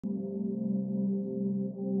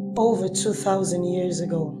Over 2,000 years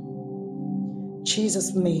ago,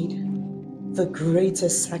 Jesus made the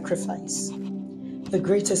greatest sacrifice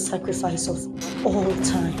of all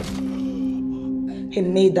time. He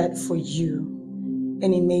made that for you,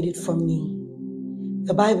 and He made it for me.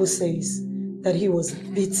 The Bible says that He was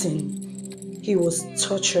beaten, He was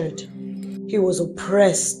tortured, He was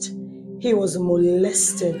oppressed, He was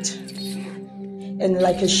molested, and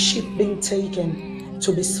like a sheep being taken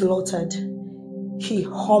to be slaughtered, He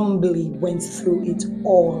humbly went through it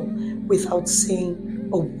all without saying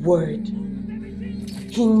a word.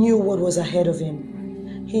 He knew what was ahead of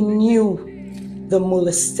Him. He knew the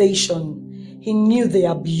molestation. He knew the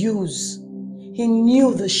abuse. He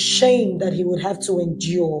knew the shame that He would have to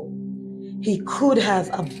endure. He could have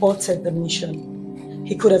aborted the mission.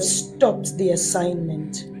 He could have stopped the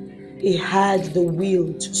assignment. He had the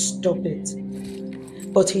will to stop it.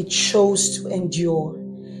 But He chose to endure.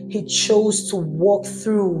 He chose to walk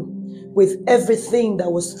through with everything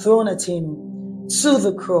that was thrown at Him to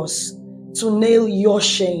the cross, to nail your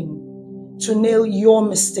shame, to nail your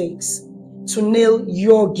mistakes, to nail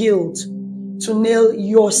your guilt, to nail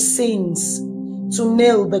your sins, to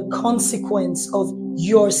nail the consequence of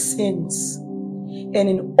your sins. And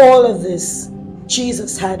in all of this,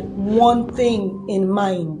 Jesus had one thing in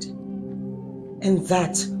mind, and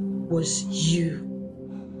that was you.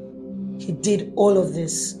 He did all of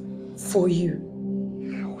this for you.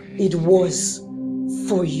 It was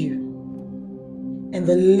for you. And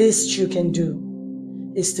the least you can do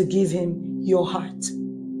is to give Him your heart.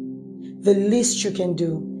 The least you can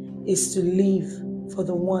do is to live for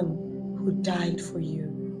the one who died for you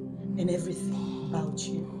and everything about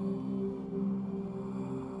you.